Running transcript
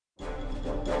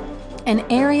An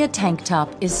area tank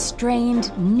top is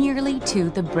strained nearly to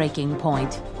the breaking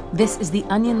point. This is the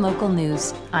Onion Local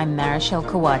News. I'm Marichelle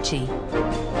Kawachi.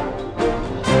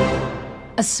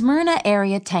 A Smyrna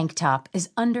area tank top is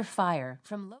under fire from